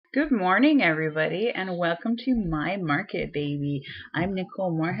Good morning, everybody, and welcome to My Market, baby. I'm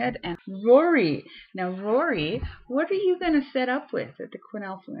Nicole Moorhead and Rory. Now, Rory, what are you going to set up with at the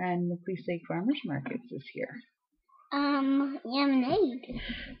Quesnel and Macleese Lake Farmers Markets this year? Lemonade.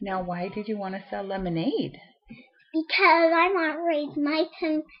 Now, why did you want to sell lemonade? Because I want to raise my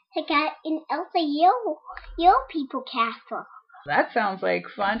son to get an Elsa Yale People Castle. That sounds like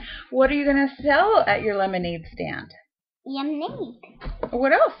fun. What are you going to sell at your lemonade stand? Lemonade.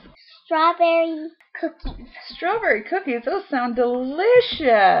 What else? Strawberry cookies. Strawberry cookies. Those sound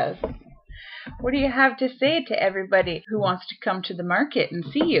delicious. What do you have to say to everybody who wants to come to the market and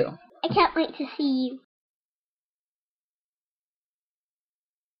see you? I can't wait to see you.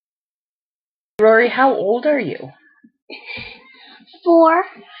 Rory, how old are you? 4.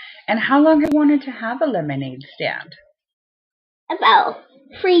 And how long have you wanted to have a lemonade stand? About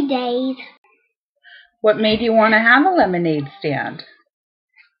 3 days. What made you want to have a lemonade stand?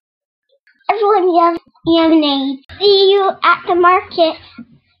 Everyone loves lemonade. See you at the market.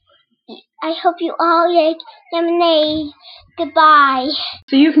 I hope you all like lemonade. Goodbye.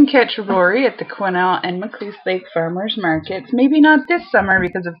 So you can catch Rory at the Quesnel and Macleese Lake Farmers Markets. Maybe not this summer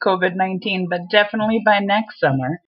because of COVID-19, but definitely by next summer.